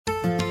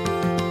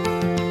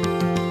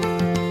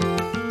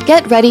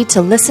Get ready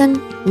to listen,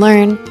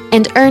 learn,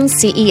 and earn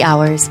CE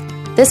hours.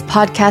 This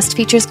podcast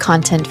features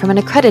content from an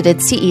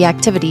accredited CE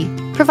activity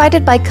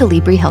provided by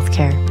Colibri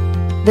Healthcare.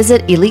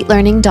 Visit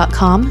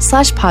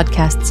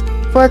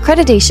elitelearning.com/podcasts for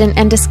accreditation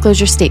and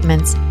disclosure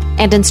statements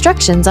and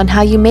instructions on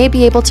how you may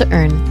be able to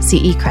earn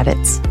CE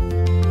credits.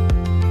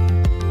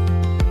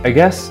 I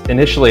guess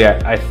initially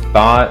I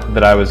thought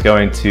that I was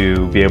going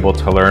to be able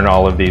to learn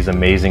all of these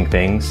amazing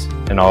things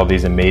and all of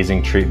these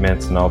amazing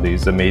treatments and all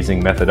these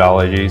amazing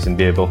methodologies and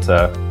be able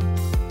to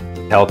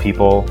tell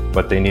people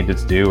what they needed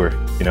to do or,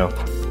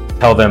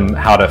 tell them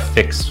how to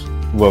fix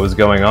what was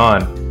going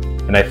on.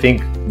 And I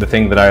think the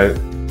thing that I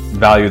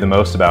value the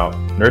most about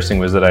nursing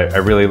was that I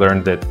really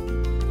learned that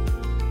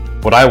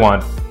what I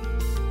want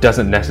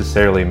doesn't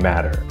necessarily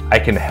matter. I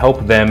can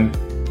help them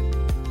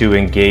to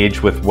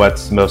engage with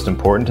what's most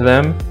important to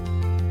them.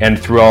 And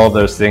through all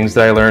those things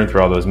that I learned,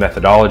 through all those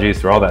methodologies,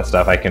 through all that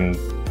stuff, I can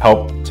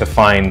help to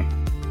find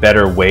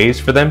better ways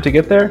for them to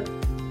get there.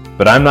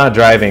 But I'm not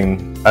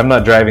driving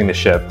the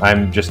ship.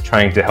 I'm just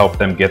trying to help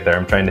them get there.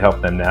 I'm trying to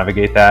help them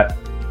navigate that.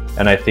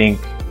 And I think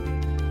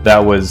that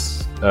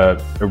was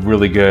a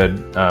really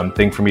good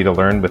thing for me to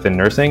learn within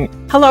nursing.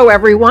 Hello,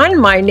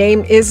 everyone. My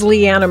name is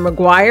Leanna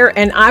McGuire,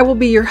 and I will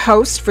be your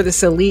host for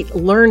this Elite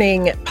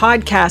Learning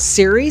podcast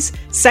series,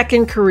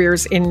 Second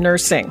Careers in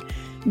Nursing.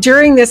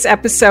 During this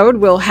episode,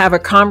 we'll have a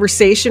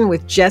conversation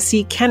with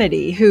Jesse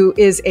Kennedy, who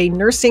is a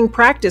nursing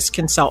practice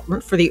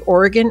consultant for the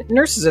Oregon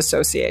Nurses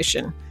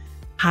Association.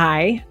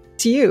 Hi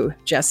to you,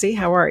 Jesse.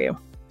 How are you?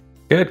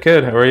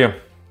 Good. How are you?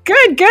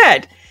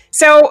 Good.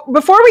 So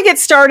before we get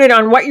started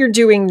on what you're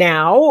doing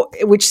now,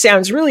 which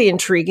sounds really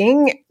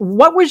intriguing,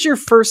 what was your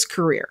first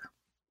career?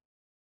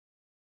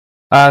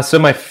 So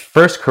my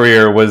first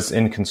career was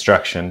in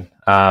construction.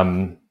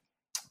 My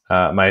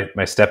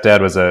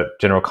stepdad was a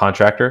general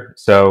contractor.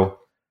 So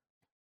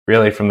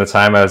really from the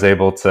time I was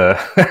able to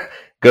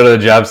go to the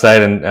job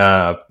site and,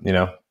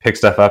 pick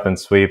stuff up and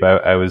sweep,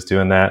 I was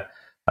doing that.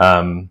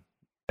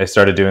 I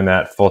started doing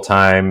that full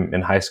time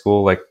in high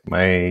school, like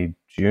my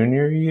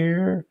junior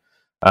year.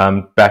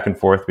 Back and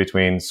forth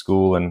between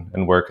school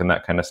and work and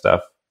that kind of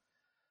stuff.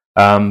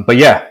 But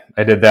yeah,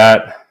 I did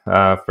that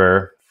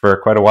for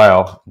quite a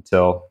while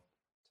until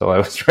I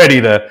was ready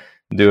to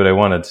do what I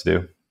wanted to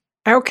do.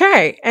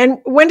 Okay. And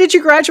when did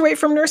you graduate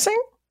from nursing?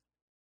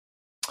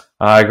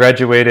 I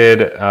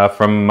graduated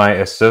from my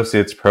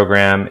associate's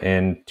program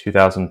in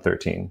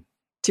 2013.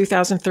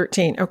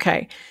 2013.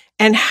 Okay.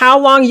 And how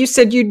long, you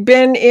said you'd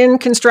been in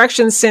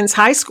construction since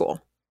high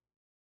school?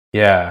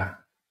 Yeah.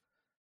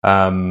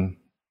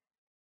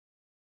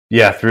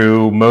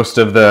 Through most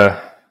of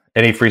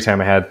any free time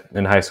I had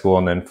in high school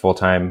and then full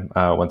time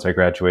once I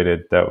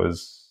graduated, that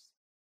was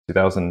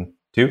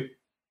 2002.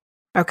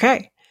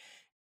 Okay.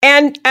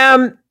 And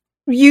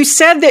you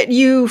said that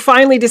you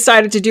finally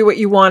decided to do what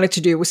you wanted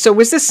to do. So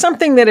was this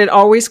something that had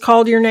always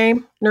called your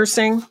name,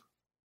 nursing,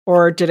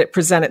 or did it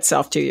present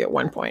itself to you at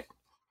one point?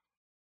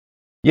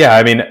 Yeah,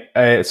 I mean,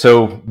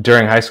 so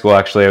during high school,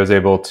 actually, I was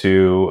able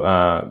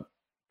to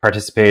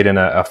participate in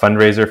a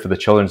fundraiser for the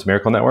Children's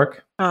Miracle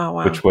Network,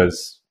 which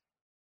was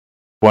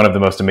one of the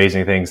most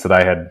amazing things that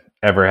I had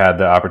ever had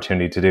the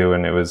opportunity to do.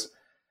 And it was,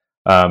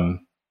 the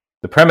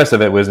premise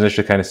of it was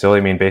initially kind of silly.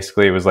 I mean,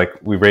 basically it was like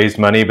we raised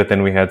money, but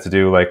then we had to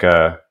do like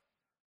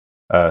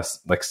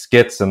like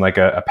skits and like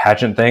a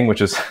pageant thing,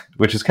 which is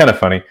kind of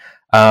funny.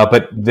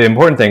 But the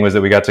important thing was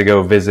that we got to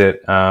go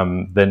visit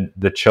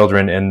the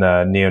children in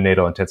the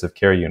neonatal intensive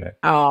care unit.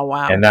 Oh,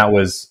 wow. And that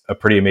was a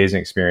pretty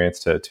amazing experience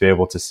to be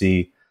able to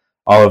see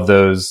all of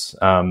those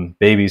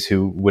babies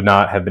who would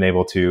not have been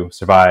able to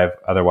survive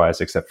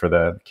otherwise, except for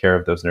the care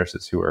of those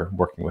nurses who were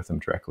working with them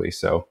directly.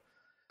 So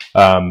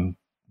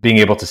being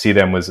able to see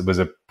them was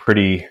a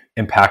pretty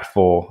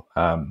impactful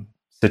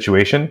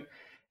situation.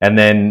 And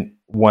then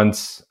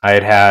once I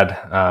had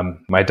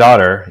my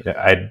daughter,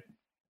 I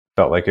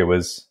felt like it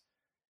was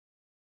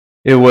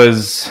I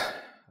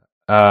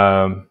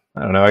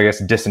don't know, I guess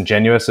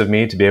disingenuous of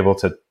me to be able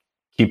to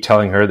keep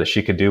telling her that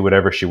she could do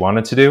whatever she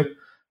wanted to do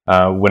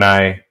when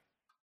I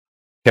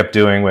kept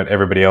doing what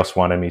everybody else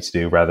wanted me to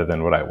do rather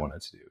than what I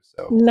wanted to do.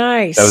 So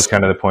nice. That was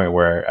kind of the point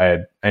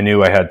where I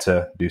knew I had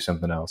to do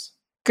something else.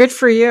 Good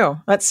for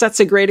you. That's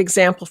a great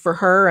example for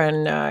her.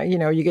 And,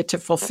 you get to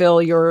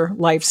fulfill your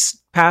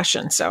life's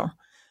passion. So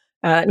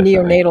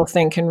neonatal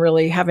thing can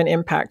really have an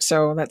impact.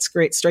 So that's a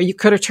great story. You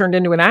could have turned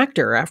into an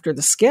actor after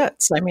the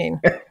skits. I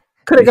mean,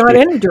 could have gone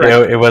any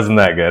direction. It wasn't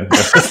that good. It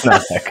was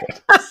not that good.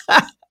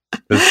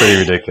 It was pretty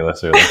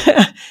ridiculous, really.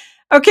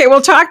 Okay,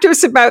 well, talk to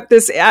us about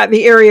this,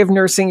 the area of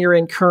nursing you're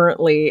in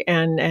currently,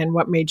 and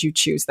what made you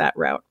choose that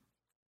route.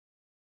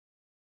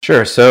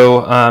 Sure.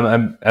 So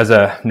I'm as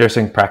a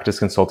nursing practice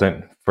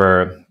consultant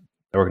for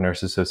the Oregon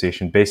Nurses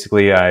Association.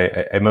 Basically,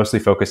 I mostly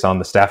focus on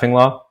the staffing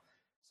law.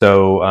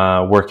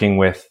 So working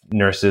with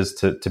nurses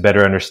to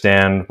better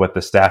understand what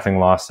the staffing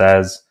law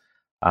says,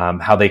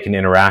 how they can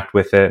interact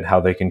with it, how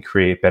they can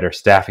create better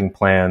staffing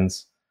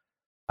plans,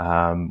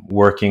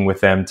 working with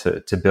them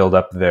to build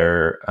up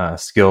their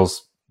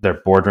skills, their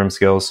boardroom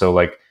skills. So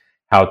like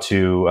how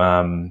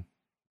to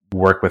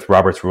work with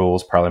Robert's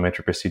rules,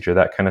 parliamentary procedure,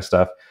 that kind of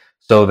stuff,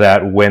 so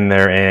that when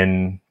they're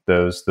in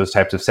those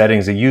types of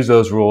settings, they use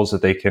those rules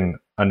that they can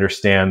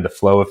understand the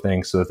flow of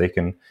things, so that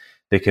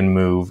they can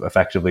move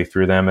effectively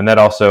through them. And that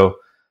also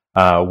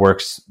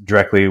works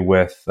directly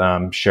with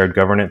shared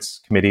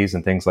governance committees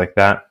and things like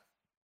that.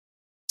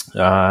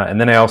 And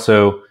then I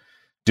also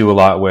do a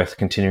lot with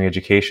continuing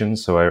education.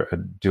 So I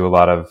do a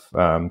lot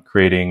of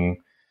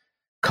creating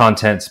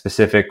content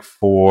specific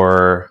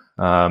for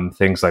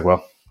things like,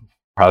 well,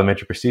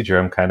 parliamentary procedure.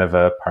 I'm kind of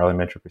a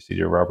parliamentary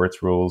procedure,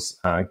 Robert's rules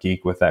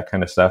geek with that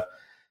kind of stuff.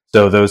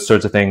 So those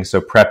sorts of things.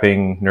 So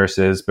prepping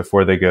nurses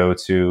before they go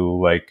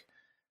to like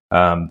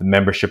the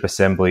membership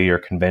assembly or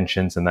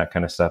conventions and that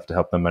kind of stuff, to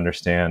help them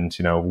understand,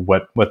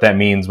 what that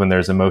means when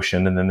there's a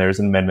motion, and then there's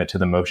an amendment to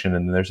the motion,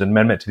 and then there's an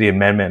amendment to the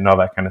amendment, and all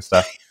that kind of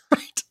stuff.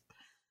 Right.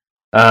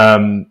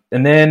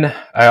 And then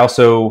I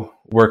also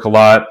work a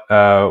lot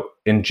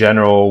in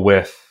general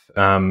with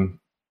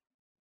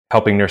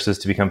helping nurses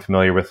to become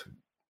familiar with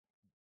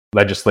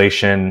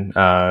legislation,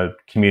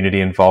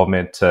 community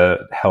involvement, to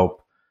help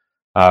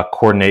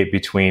coordinate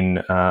between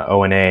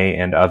ONA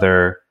and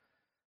other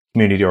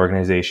community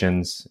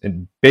organizations,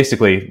 and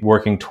basically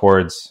working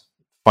towards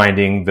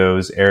finding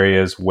those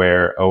areas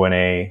where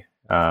ONA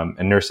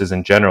and nurses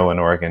in general in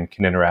Oregon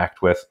can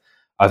interact with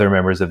other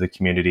members of the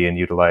community and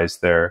utilize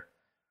their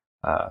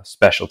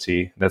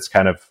specialty. That's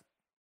kind of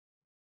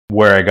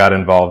where I got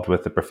involved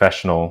with the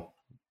professional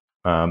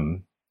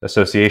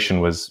association,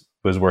 was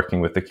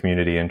working with the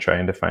community and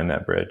trying to find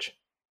that bridge.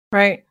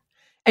 Right.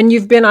 And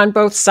you've been on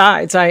both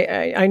sides.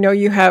 I know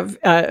you have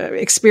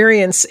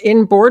experience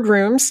in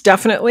boardrooms,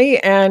 definitely,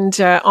 and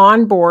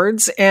on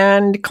boards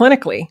and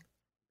clinically.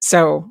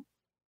 So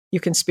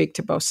you can speak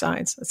to both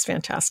sides. That's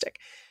fantastic.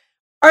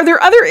 Are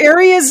there other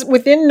areas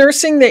within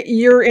nursing that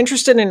you're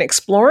interested in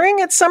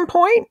exploring at some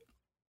point?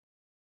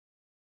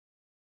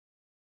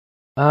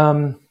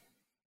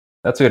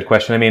 That's a good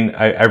question. I mean,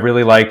 I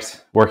really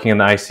liked working in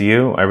the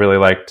ICU. I really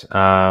liked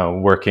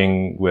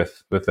working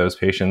with those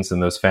patients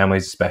and those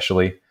families,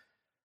 especially.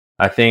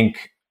 I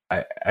think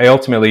I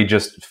ultimately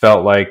just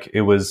felt like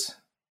it was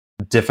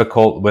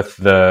difficult with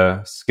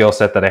the skill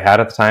set that I had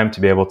at the time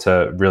to be able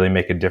to really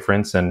make a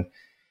difference in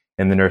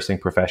the nursing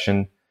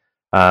profession.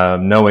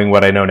 Knowing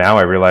what I know now,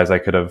 I realize I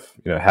could have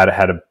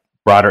had a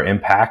broader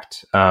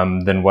impact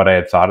than what I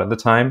had thought at the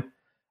time.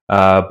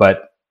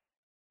 But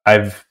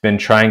I've been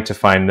trying to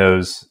find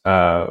those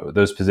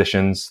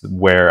positions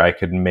where I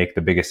could make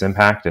the biggest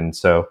impact, and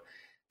so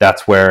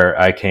that's where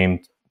I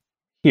came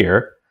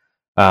here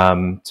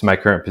to my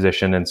current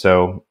position. And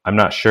so I'm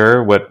not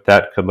sure what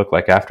that could look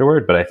like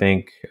afterward, but I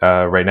think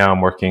right now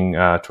I'm working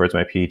towards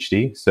my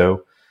PhD.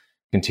 So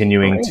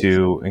continuing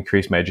to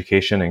increase my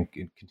education and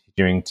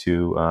continuing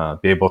to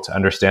be able to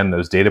understand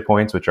those data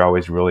points, which are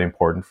always really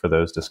important for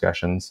those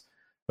discussions,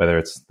 whether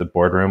it's the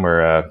boardroom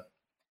or a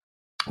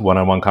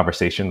one-on-one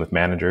conversation with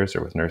managers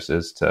or with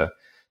nurses, to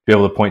be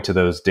able to point to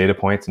those data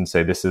points and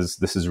say, this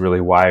is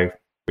really why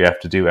we have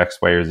to do X,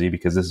 Y, or Z,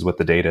 because this is what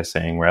the data is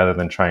saying, rather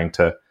than trying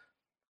to,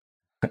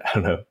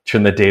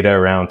 turn the data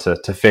around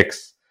to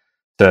fix,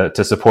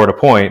 to support a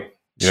point,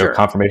 Sure.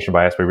 Confirmation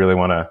bias. We really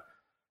want to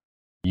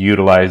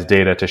utilize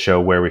data to show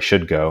where we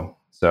should go.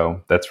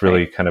 So that's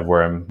really kind of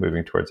where I'm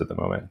moving towards at the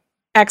moment.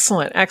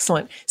 Excellent.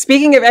 Excellent.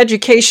 Speaking of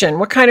education,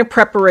 what kind of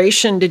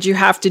preparation did you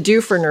have to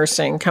do for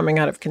nursing coming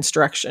out of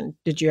construction?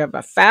 Did you have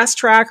a fast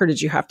track, or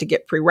did you have to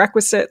get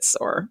prerequisites,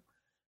 or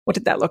what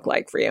did that look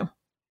like for you?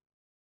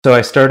 So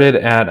I started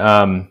at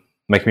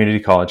my community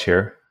college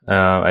here.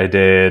 I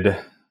did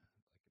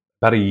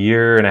about a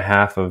year and a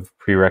half of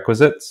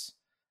prerequisites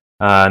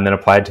and then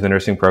applied to the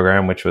nursing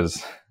program, which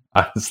was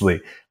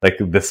honestly like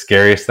the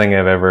scariest thing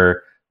I've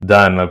ever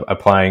done,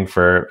 applying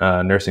for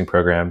nursing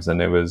programs.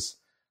 And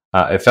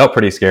it felt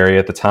pretty scary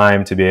at the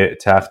time to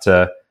have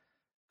to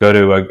go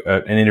to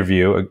an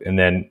interview, and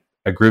then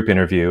a group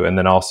interview. And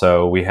then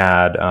also we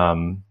had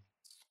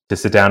to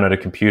sit down at a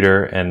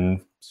computer. And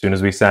as soon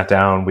as we sat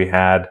down, we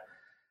had,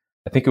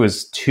 I think it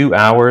was 2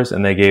 hours,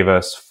 and they gave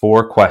us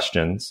 4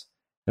 questions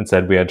and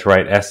said we had to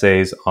write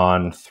essays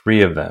on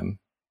 3 of them.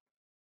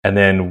 And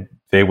then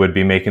they would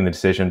be making the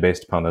decision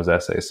based upon those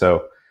essays.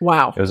 So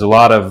wow, it was a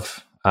lot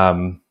of,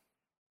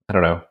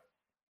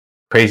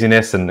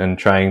 craziness and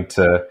trying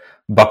to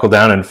buckle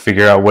down and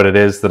figure out what it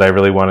is that I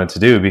really wanted to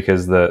do,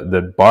 because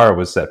the bar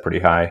was set pretty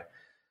high.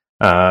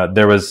 I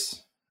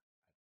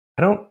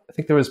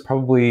think there was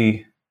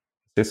probably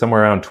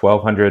somewhere around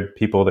 1,200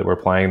 people that were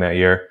applying that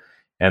year,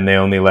 and they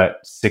only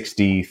let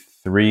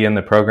 63 in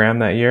the program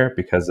that year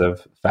because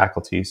of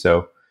faculty.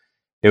 So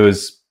it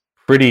was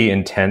pretty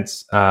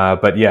intense.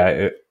 But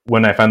yeah,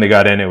 when I finally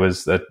got in, it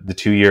was the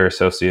 2-year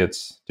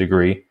associate's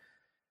degree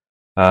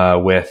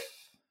with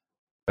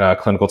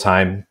clinical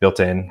time built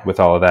in with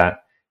all of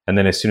that. And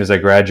then as soon as I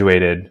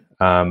graduated,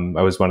 I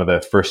was one of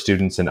the first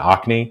students in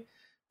OCNE,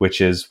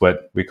 which is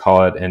what we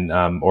call it in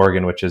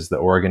Oregon, which is the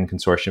Oregon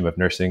Consortium of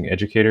Nursing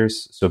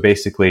Educators. So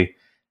basically,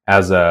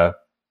 as a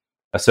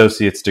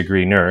associate's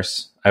degree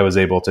nurse, I was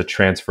able to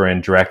transfer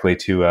in directly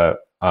to a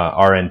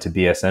RN to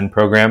BSN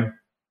program.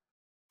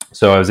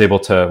 So I was able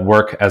to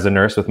work as a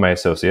nurse with my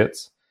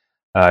associates.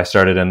 I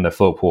started in the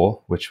float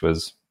pool, which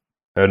was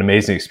an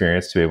amazing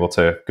experience to be able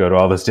to go to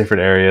all those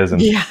different areas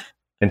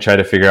and try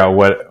to figure out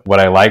what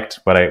I liked,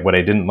 what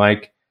I didn't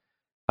like.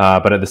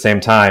 But at the same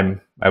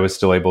time, I was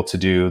still able to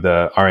do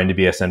the RN to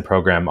BSN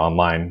program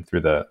online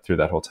through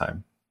that whole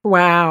time.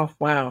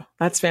 Wow.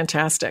 That's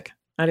fantastic.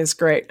 That is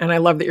great. And I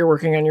love that you're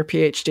working on your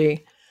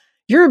PhD.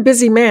 You're a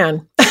busy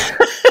man.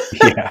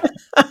 Yeah.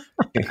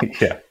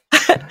 Yeah.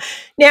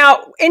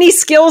 Now, any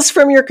skills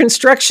from your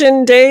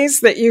construction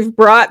days that you've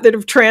brought that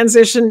have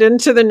transitioned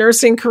into the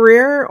nursing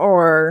career,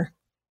 or?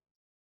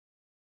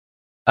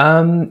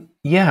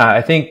 Yeah,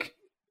 I think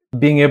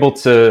being able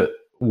to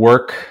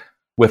work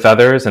with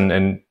others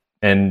and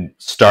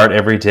start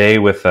every day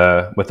with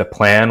a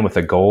plan, with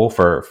a goal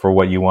for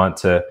what you want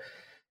to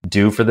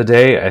do for the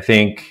day. I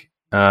think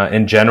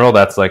in general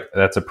that's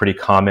a pretty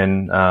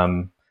common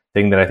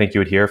thing that I think you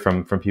would hear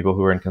from people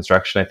who are in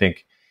construction. I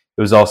think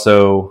there's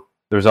also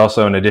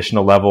an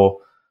additional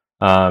level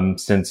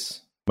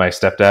since my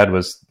stepdad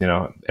was,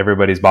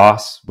 everybody's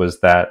boss, was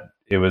that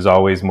it was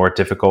always more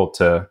difficult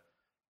to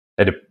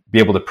be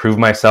able to prove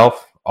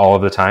myself all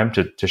of the time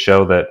to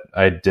show that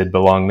I did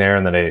belong there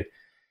and that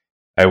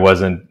I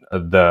wasn't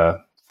the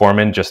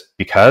foreman just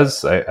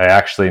because I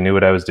actually knew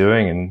what I was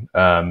doing.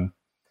 And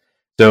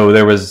so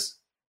there was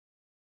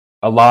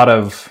a lot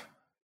of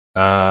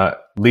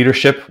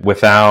leadership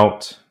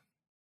without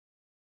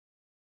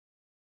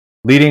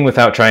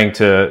trying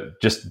to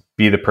just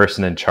be the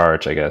person in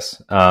charge, I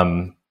guess.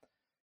 I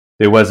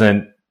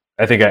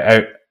think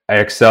I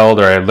excelled,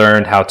 or I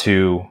learned how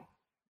to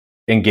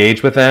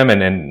engage with them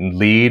and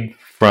lead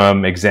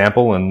from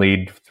example and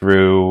lead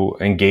through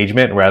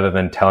engagement rather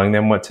than telling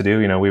them what to do.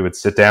 We would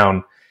sit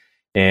down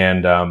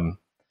and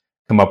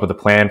come up with a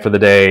plan for the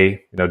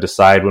day,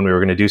 decide when we were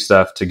going to do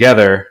stuff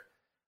together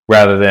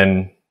rather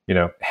than,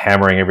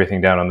 hammering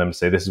everything down on them to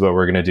say, this is what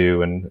we're going to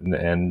do.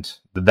 And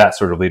that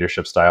sort of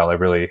leadership style, I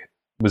really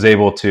was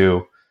able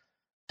to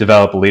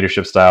develop a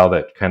leadership style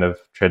that kind of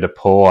tried to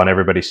pull on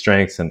everybody's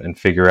strengths and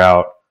figure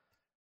out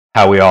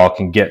how we all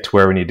can get to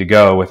where we need to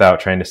go without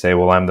trying to say,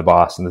 well, I'm the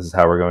boss and this is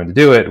how we're going to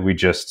do it. We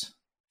just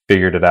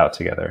figured it out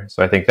together.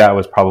 So I think that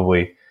was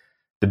probably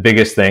the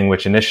biggest thing,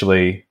 which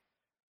initially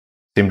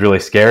seemed really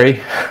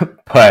scary,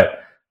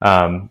 but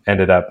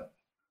ended up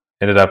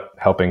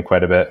helping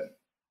quite a bit.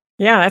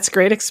 Yeah, that's a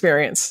great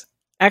experience.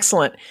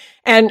 Excellent.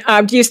 And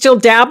do you still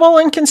dabble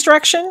in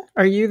construction?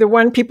 Are you the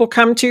one people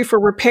come to for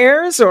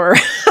repairs, or?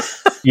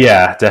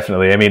 Yeah,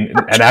 definitely. I mean,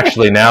 okay. And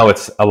actually now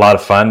it's a lot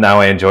of fun. Now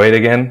I enjoy it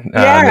again.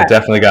 It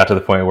definitely got to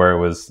the point where it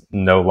was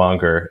no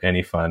longer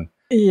any fun.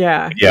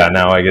 Yeah.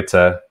 Now I get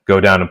to go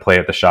down and play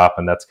at the shop,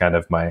 and that's kind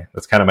of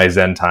my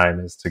zen time,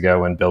 is to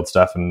go and build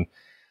stuff and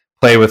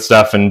play with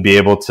stuff and be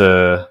able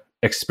to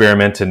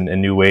experiment in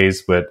new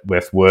ways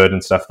with wood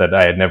and stuff that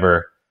I had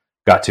never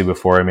got to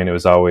before. I mean, it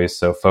was always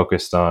so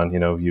focused on,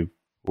 you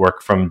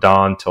work from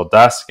dawn till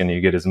dusk and you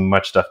get as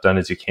much stuff done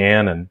as you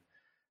can, and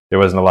there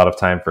wasn't a lot of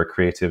time for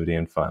creativity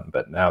and fun,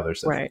 but now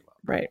there's right.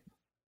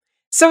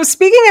 So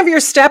speaking of your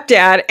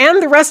stepdad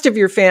and the rest of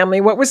your family,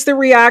 what was the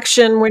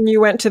reaction when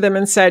you went to them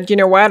and said, you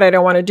know what, I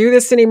don't want to do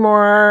this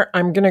anymore,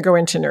 I'm going to go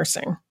into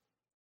nursing?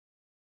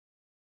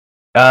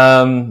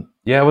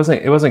 It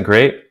wasn't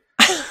great.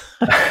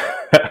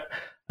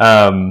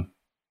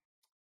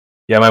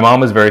 My mom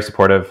was very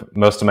supportive.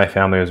 Most of my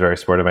family was very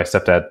supportive. My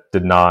stepdad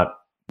did not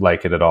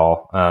like it at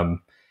all.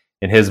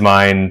 In his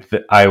mind,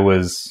 I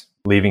was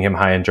leaving him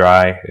high and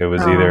dry. It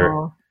was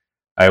either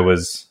I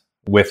was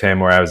with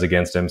him or I was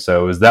against him.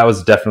 So that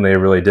was definitely a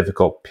really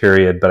difficult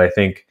period. But I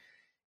think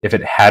if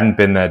it hadn't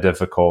been that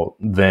difficult,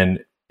 then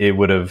it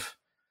would have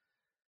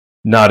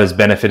not as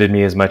benefited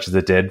me as much as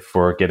it did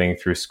for getting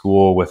through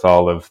school with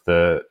all of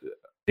the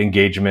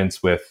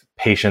engagements with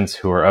patients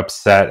who are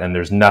upset and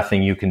there's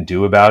nothing you can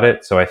do about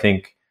it. So I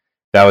think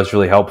that was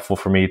really helpful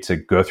for me to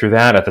go through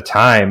that. At the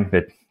time,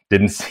 it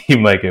didn't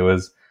seem like it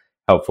was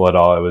helpful at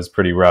all. It was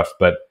pretty rough,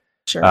 but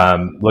sure.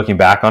 Looking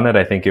back on it,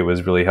 I think it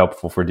was really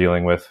helpful for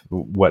dealing with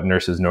what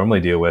nurses normally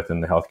deal with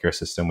in the healthcare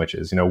system, which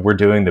is, we're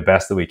doing the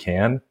best that we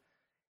can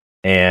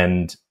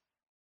and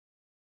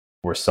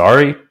we're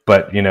sorry,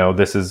 but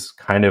this is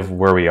kind of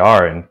where we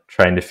are, and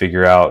trying to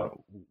figure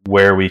out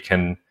where we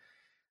can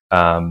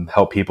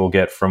help people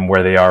get from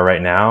where they are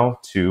right now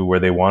to where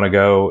they want to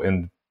go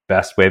in the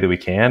best way that we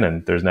can.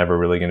 And there's never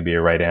really going to be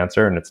a right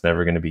answer, and it's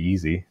never going to be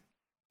easy.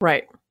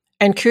 Right.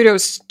 And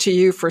kudos to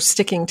you for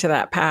sticking to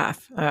that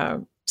path.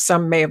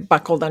 Some may have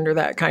buckled under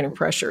that kind of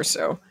pressure.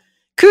 So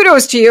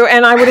kudos to you.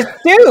 And I would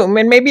assume,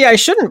 and maybe I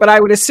shouldn't, but I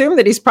would assume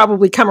that he's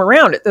probably come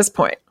around at this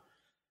point.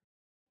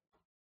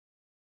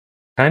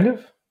 Kind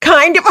of.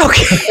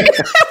 Okay.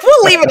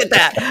 We'll leave it at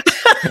that.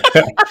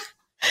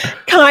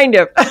 Kind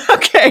of.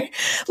 Okay.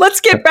 Let's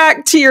get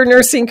back to your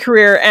nursing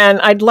career. And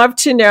I'd love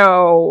to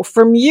know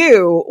from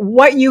you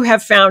what you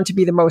have found to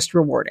be the most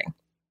rewarding.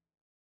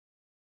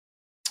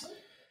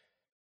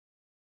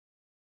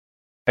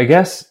 I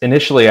guess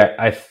initially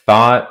I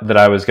thought that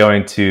I was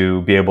going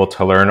to be able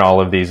to learn all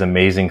of these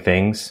amazing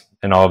things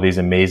and all of these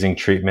amazing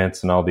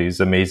treatments and all these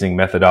amazing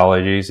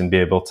methodologies and be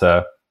able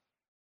to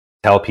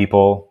tell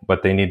people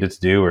what they needed to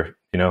do, or,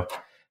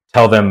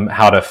 tell them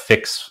how to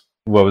fix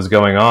what was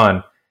going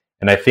on.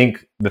 And I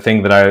think the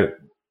thing that I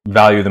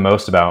value the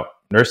most about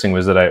nursing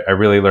was that I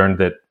really learned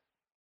that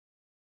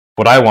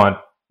what I want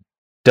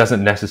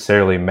doesn't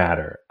necessarily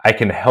matter. I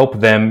can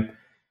help them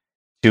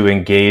to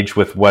engage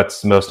with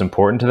what's most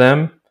important to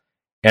them.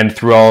 And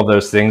through all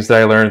those things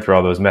that I learned, through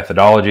all those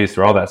methodologies,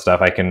 through all that stuff,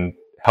 I can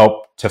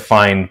help to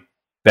find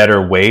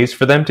better ways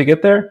for them to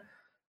get there.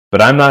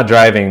 But I'm not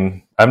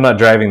driving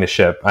the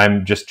ship.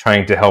 I'm just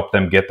trying to help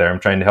them get there. I'm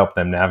trying to help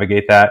them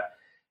navigate that.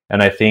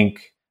 And I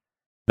think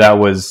that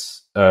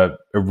was a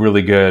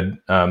really good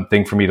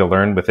thing for me to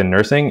learn within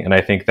nursing. And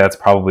I think that's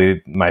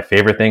probably my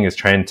favorite thing, is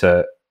trying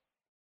to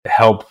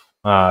help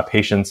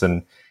patients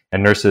and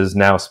nurses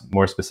now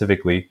more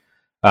specifically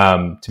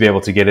to be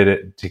able to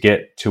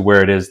get to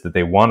where it is that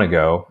they want to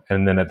go.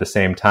 And then at the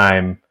same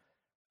time,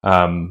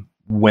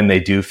 when they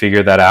do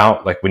figure that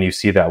out, like when you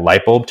see that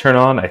light bulb turn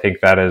on, I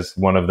think that is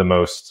one of the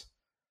most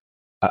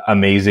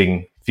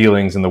amazing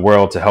feelings in the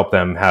world, to help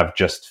them have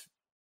just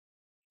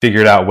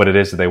figured out what it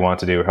is that they want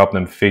to do, or help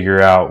them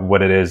figure out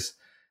what it is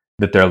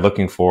that they're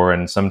looking for.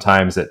 And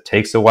sometimes it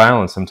takes a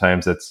while, and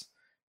sometimes it's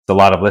a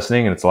lot of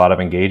listening, and it's a lot of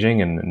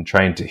engaging and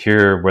trying to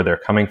hear where they're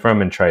coming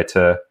from, and try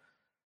to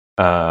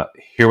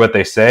hear what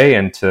they say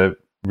and to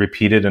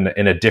repeat it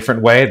in a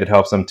different way that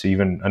helps them to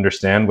even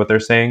understand what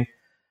they're saying.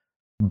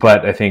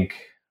 But I think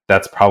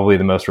that's probably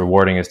the most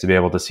rewarding, is to be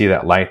able to see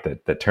that light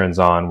that turns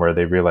on, where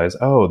they realize,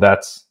 oh,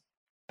 that's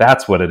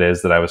what it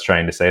is that I was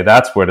trying to say.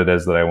 That's what it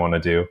is that I want to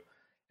do.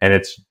 And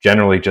it's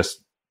generally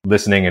just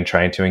listening and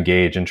trying to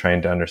engage and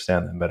trying to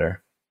understand them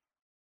better.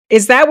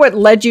 Is that what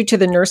led you to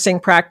the nursing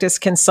practice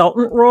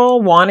consultant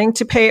role, wanting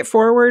to pay it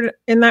forward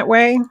in that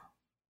way?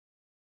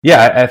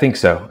 Yeah, I think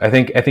so. I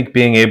think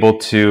being able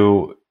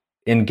to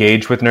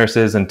engage with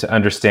nurses and to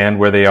understand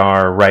where they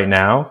are right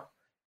now,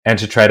 and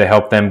to try to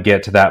help them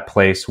get to that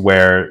place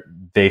where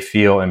they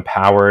feel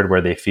empowered,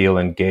 where they feel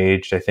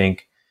engaged. I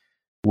think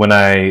when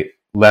I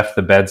left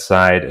the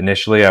bedside,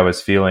 initially I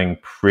was feeling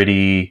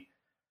pretty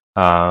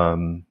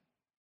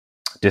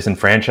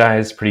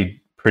disenfranchised,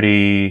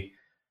 pretty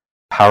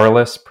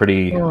powerless,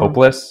 pretty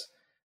hopeless.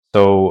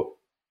 So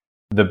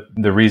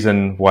the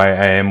reason why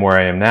I am where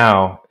I am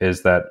now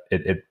is that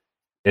it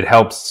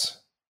helps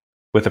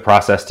with the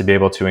process to be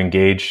able to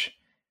engage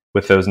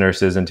with those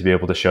nurses, and to be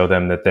able to show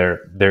them that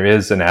there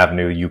is an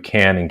avenue you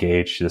can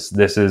engage.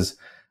 This is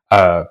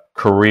a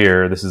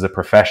career, this is a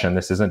profession,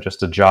 this isn't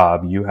just a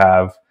job. You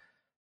have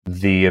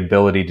the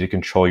ability to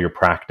control your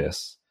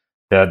practice.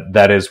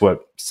 That is what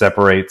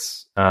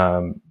separates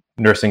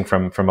nursing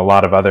from a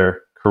lot of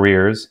other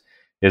careers,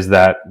 is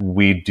that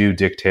we do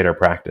dictate our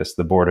practice.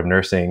 The board of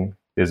nursing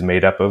is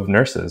made up of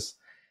nurses.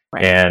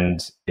 Right.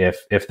 And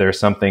if there's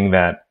something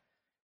that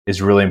is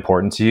really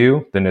important to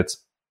you, then it's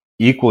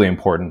equally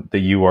important that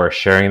you are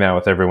sharing that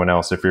with everyone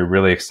else. If you're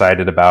really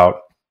excited about,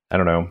 I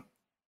don't know,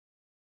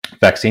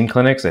 vaccine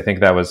clinics, I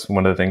think that was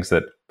one of the things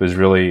that was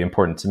really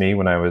important to me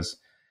when I was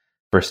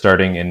first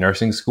starting in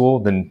nursing school.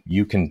 Then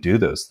you can do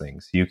those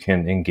things. You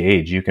can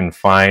engage. You can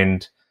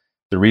find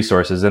the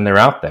resources, and they're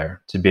out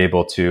there to be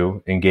able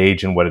to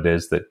engage in what it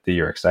is that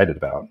you're excited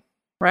about.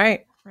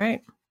 Right.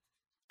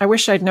 I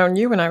wish I'd known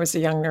you when I was a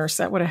young nurse.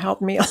 That would have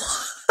helped me a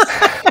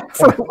lot,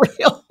 for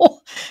real.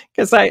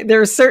 Because I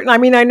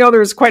know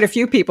there's quite a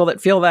few people that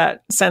feel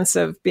that sense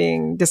of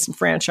being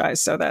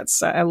disenfranchised. So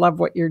I love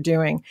what you're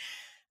doing.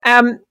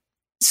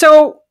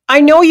 So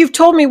I know you've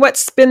told me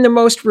what's been the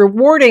most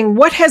rewarding.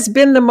 What has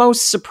been the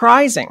most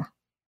surprising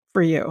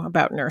for you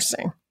about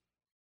nursing?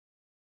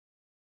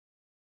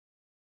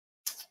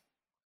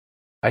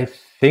 I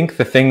think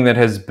the thing that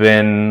has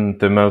been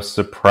the most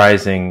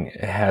surprising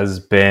has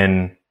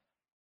been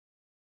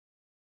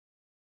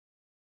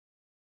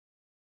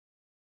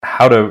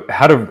how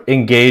to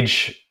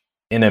engage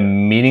in a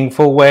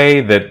meaningful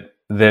way that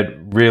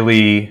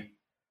really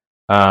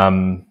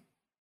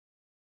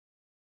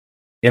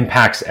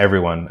impacts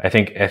everyone. I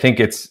think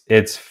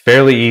it's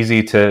fairly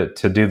easy to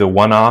do the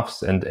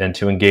one-offs and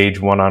to engage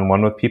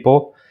one-on-one with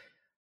people,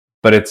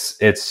 but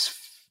it's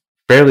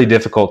fairly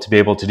difficult to be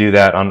able to do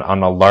that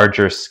on a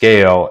larger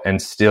scale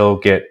and still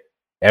get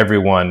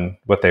everyone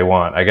what they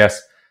want. I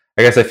guess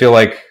I feel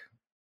like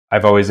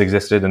I've always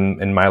existed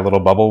in my little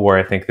bubble, where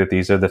I think that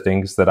these are the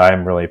things that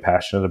I'm really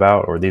passionate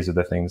about, or these are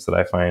the things that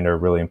I find are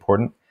really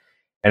important.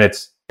 And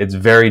it's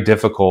very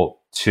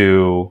difficult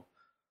to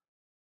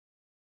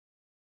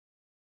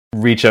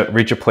reach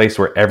a place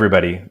where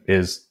everybody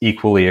is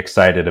equally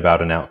excited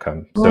about an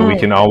outcome. So we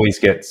can always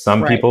get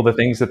some people the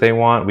things that they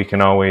want. We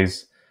can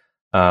always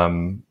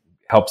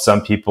help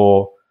some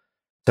people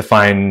to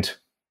find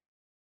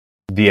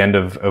the end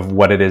of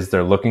what it is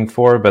they're looking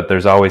for, but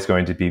there's always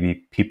going to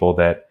be people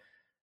that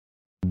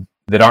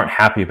aren't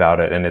happy about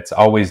it. And it's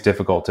always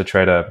difficult to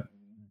try to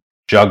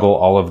juggle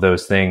all of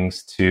those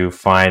things to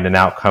find an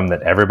outcome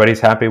that everybody's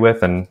happy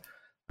with. And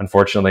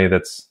unfortunately,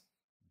 that's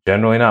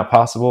generally not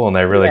possible. And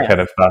I really kind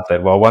of thought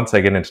that, well, once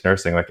I get into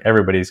nursing, like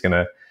everybody's going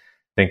to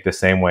think the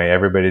same way.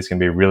 Everybody's going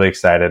to be really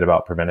excited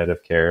about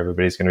preventative care.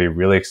 Everybody's going to be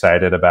really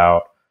excited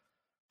about,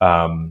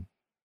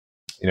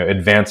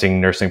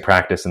 advancing nursing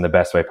practice in the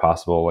best way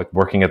possible, like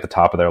working at the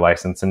top of their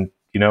license. And,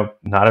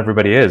 not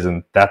everybody is,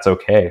 and that's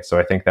okay. So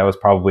I think that was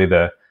probably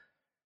the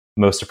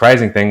most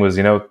surprising thing was,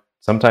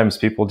 sometimes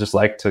people just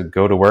like to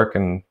go to work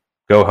and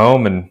go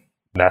home, and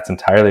that's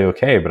entirely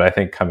okay. But I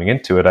think coming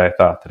into it, I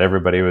thought that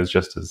everybody was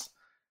just as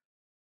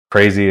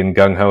crazy and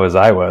gung-ho as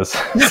I was.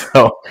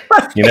 So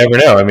you never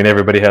know. I mean,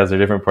 everybody has their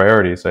different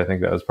priorities. So I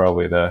think that was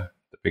probably the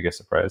biggest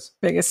surprise.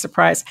 Biggest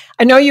surprise.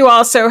 I know you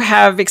also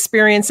have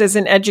experience as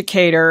an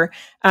educator.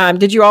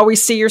 Did you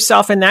always see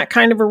yourself in that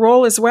kind of a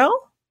role as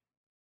well?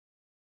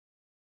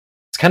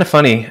 It's kind of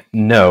funny.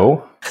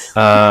 No.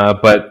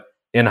 But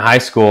in high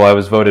school, I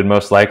was voted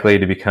most likely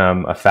to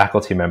become a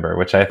faculty member,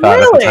 which I thought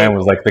at the time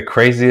was like the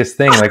craziest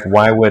thing. Like,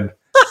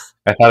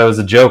 I thought it was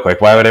a joke.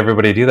 Like, why would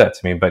everybody do that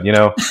to me? But,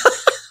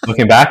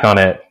 looking back on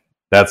it,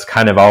 that's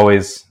kind of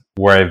always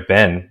where I've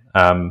been.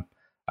 I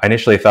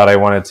initially thought I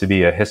wanted to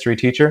be a history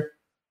teacher.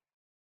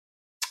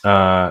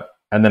 And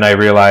then I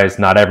realized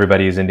not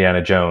everybody is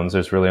Indiana Jones.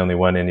 There's really only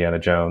one Indiana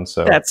Jones.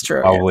 So that's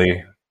true.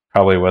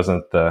 Probably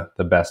wasn't the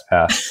best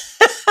path.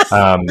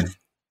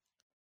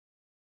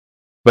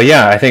 But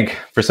yeah, I think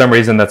for some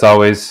reason that's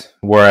always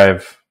where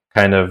I've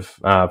kind of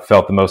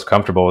felt the most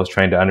comfortable, is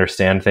trying to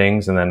understand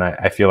things. And then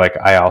I feel like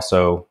I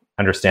also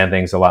understand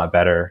things a lot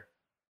better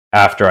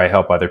after I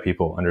help other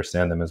people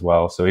understand them as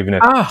well. So even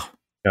if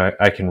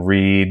I can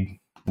read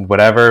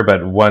whatever,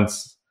 but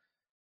once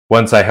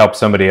I help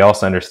somebody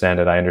else understand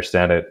it, I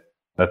understand it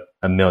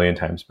a million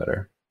times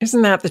better.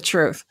 Isn't that the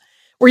truth?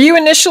 Were you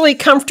initially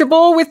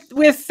comfortable with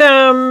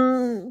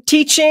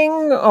teaching,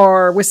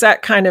 or was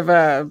that kind of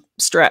a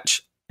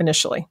stretch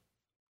initially?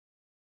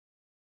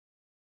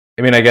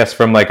 I mean, I guess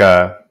from like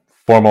a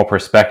formal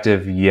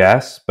perspective,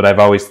 yes, but I've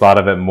always thought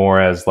of it more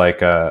as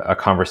like a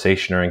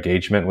conversation or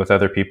engagement with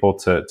other people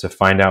to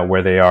find out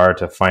where they are,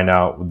 to find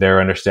out their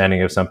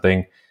understanding of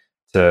something,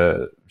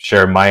 to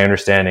share my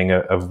understanding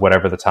of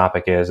whatever the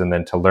topic is, and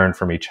then to learn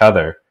from each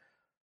other.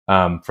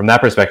 From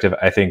that perspective,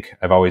 I think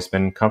I've always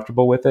been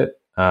comfortable with it.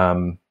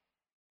 But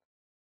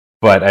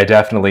I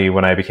definitely,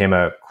 when I became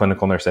a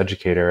clinical nurse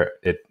educator,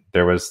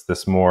 there was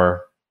this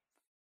more,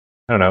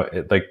 I don't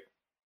know, like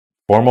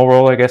formal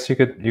role, I guess you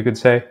could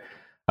say,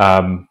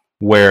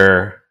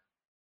 where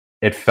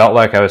it felt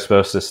like I was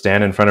supposed to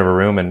stand in front of a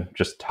room and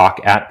just talk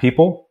at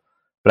people,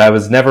 but I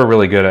was never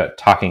really good at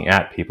talking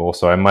at people.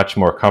 So I'm much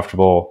more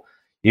comfortable,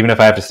 even if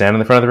I have to stand in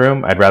the front of the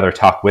room, I'd rather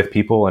talk with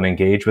people and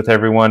engage with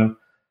everyone,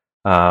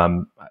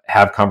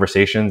 have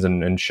conversations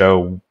and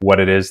show what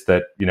it is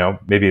that,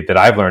 maybe that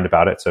I've learned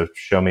about it. So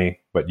show me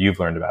what you've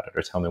learned about it,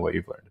 or tell me what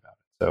you've learned about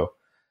it. So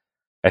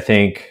I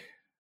think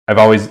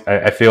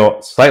I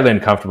feel slightly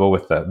uncomfortable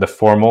with the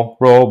formal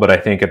role, but I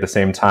think at the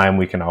same time,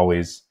 we can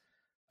always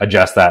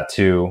adjust that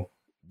to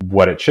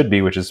what it should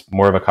be, which is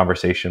more of a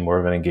conversation, more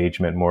of an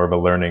engagement, more of a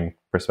learning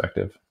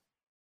perspective.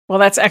 Well,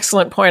 that's an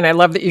excellent point. I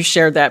love that you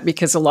shared that,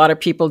 because a lot of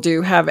people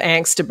do have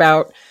angst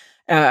about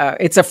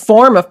it's a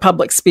form of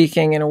public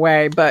speaking in a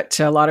way, but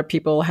a lot of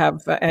people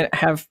have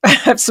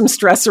some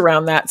stress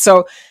around that.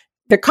 So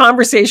the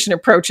conversation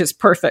approach is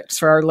perfect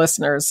for our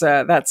listeners.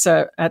 That's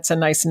a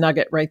nice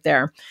nugget right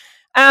there.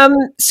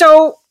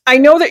 So I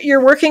know that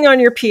you're working on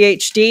your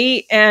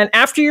PhD, and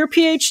after your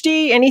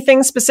PhD,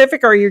 anything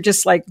specific, or you're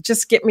just like,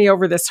 just get me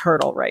over this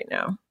hurdle right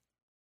now?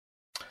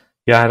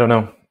 Yeah, I don't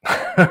know.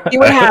 See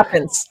what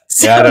happens.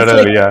 Yeah, I don't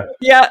know.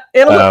 Yeah,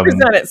 it'll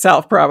present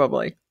itself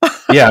probably.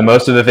 Yeah,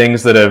 most of the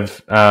things that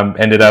have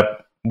ended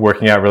up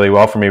working out really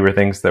well for me were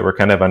things that were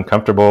kind of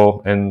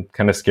uncomfortable and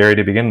kind of scary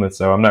to begin with.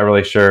 So I'm not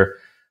really sure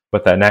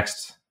what that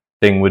next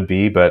thing would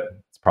be,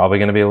 but it's probably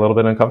going to be a little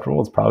bit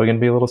uncomfortable. It's probably going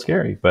to be a little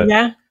scary, but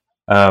yeah.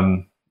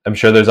 I'm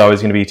sure there's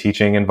always going to be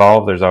teaching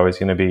involved. There's always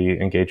going to be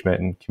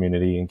engagement and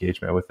community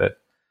engagement with it.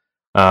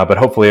 But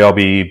hopefully I'll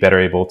be better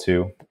able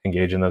to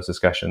engage in those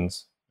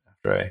discussions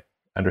after I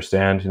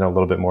understand, a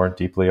little bit more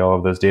deeply all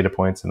of those data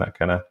points and that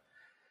kind of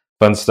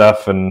fun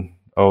stuff, and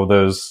all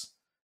those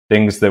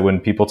things that when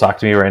people talk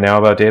to me right now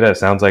about data, it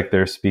sounds like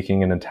they're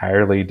speaking an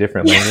entirely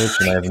different language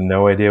and I have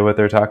no idea what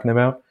they're talking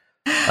about.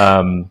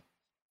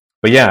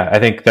 But yeah, I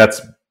think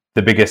that's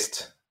the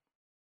biggest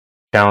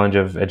challenge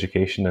of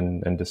education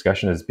and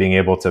discussion, is being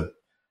able to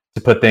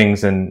put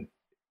things in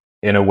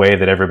a way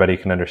that everybody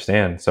can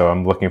understand. So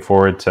I'm looking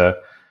forward to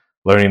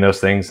learning those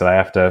things that I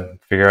have to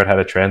figure out how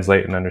to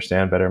translate and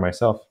understand better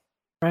myself.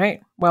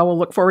 Right. Well, we'll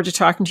look forward to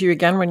talking to you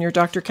again when you're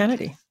Dr.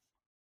 Kennedy.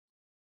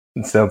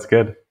 Sounds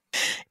good.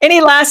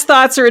 Any last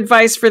thoughts or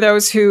advice for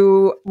those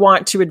who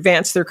want to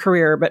advance their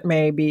career but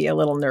may be a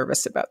little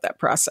nervous about that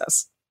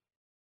process?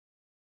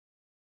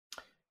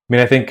 I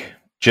mean, I think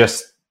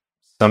just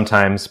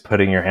sometimes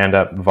putting your hand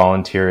up,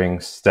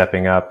 volunteering,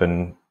 stepping up,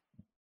 and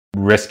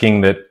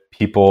risking that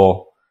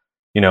people,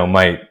 you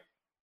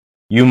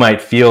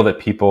might feel that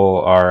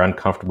people are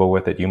uncomfortable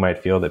with it. You might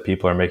feel that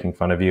people are making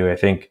fun of you. I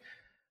think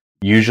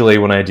usually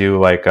when I do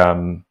like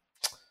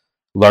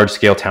large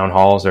scale town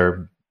halls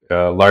or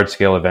large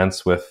scale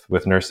events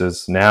with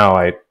nurses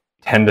now,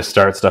 tend to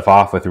start stuff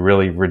off with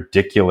really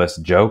ridiculous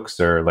jokes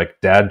or like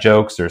dad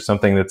jokes or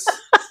something that's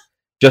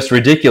just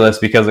ridiculous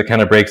because it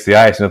kind of breaks the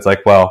ice. And it's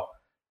like, well,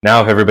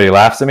 now if everybody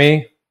laughs at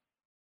me,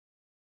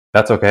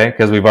 that's okay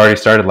because we've already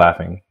started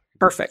laughing.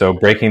 Perfect. So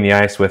breaking the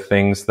ice with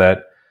things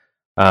that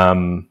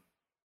kind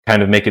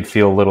of make it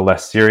feel a little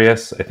less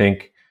serious. I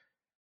think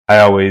I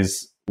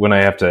always, when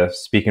I have to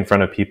speak in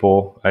front of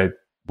people, I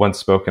once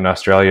spoke in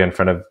Australia in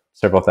front of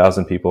several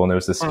thousand people, and it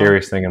was the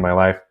scariest thing in my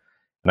life.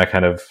 And I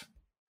kind of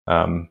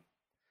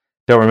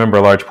don't remember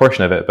a large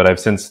portion of it, but I've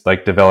since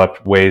like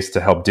developed ways to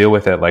help deal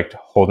with it. Like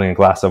holding a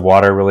glass of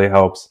water really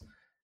helps.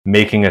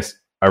 Making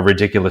a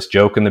ridiculous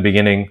joke in the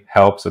beginning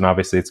helps, and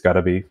obviously it's got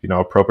to be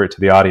appropriate to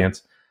the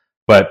audience.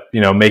 But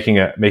making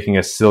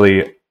a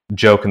silly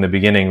joke in the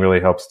beginning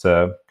really helps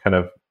to kind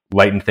of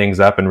lighten things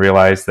up and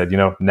realize that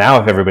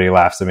now if everybody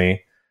laughs at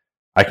me,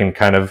 I can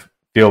kind of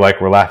feel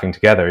like we're laughing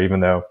together, even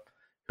though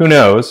who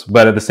knows.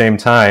 But at the same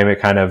time, it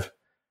kind of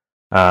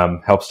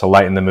helps to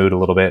lighten the mood a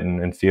little bit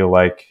and feel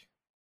like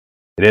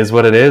it is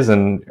what it is,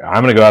 and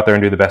I'm going to go out there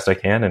and do the best I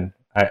can, and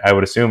I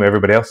would assume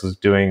everybody else is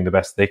doing the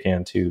best they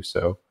can too.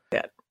 So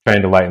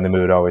trying to lighten the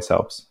mood always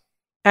helps.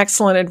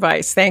 Excellent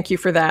advice. Thank you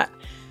for that.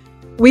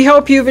 We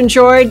hope you've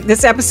enjoyed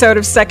this episode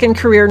of Second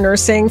Career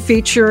Nursing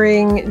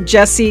featuring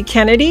Jesse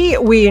Kennedy.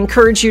 We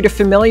encourage you to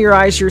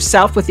familiarize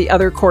yourself with the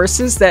other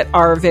courses that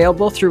are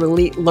available through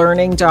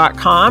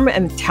EliteLearning.com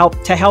and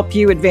to help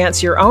you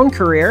advance your own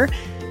career.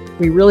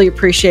 We really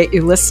appreciate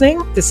you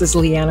listening. This is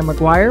Leanna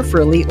McGuire for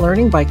Elite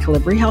Learning by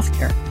Colibri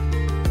Healthcare.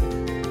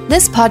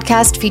 This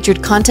podcast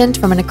featured content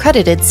from an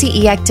accredited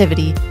CE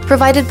activity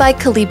provided by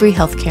Colibri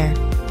Healthcare.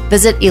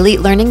 Visit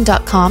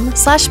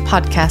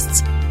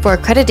EliteLearning.com/podcasts for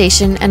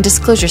accreditation and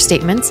disclosure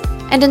statements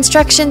and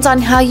instructions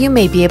on how you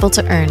may be able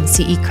to earn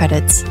CE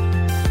credits.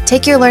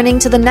 Take your learning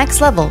to the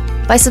next level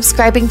by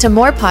subscribing to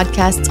more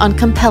podcasts on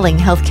compelling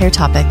healthcare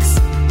topics.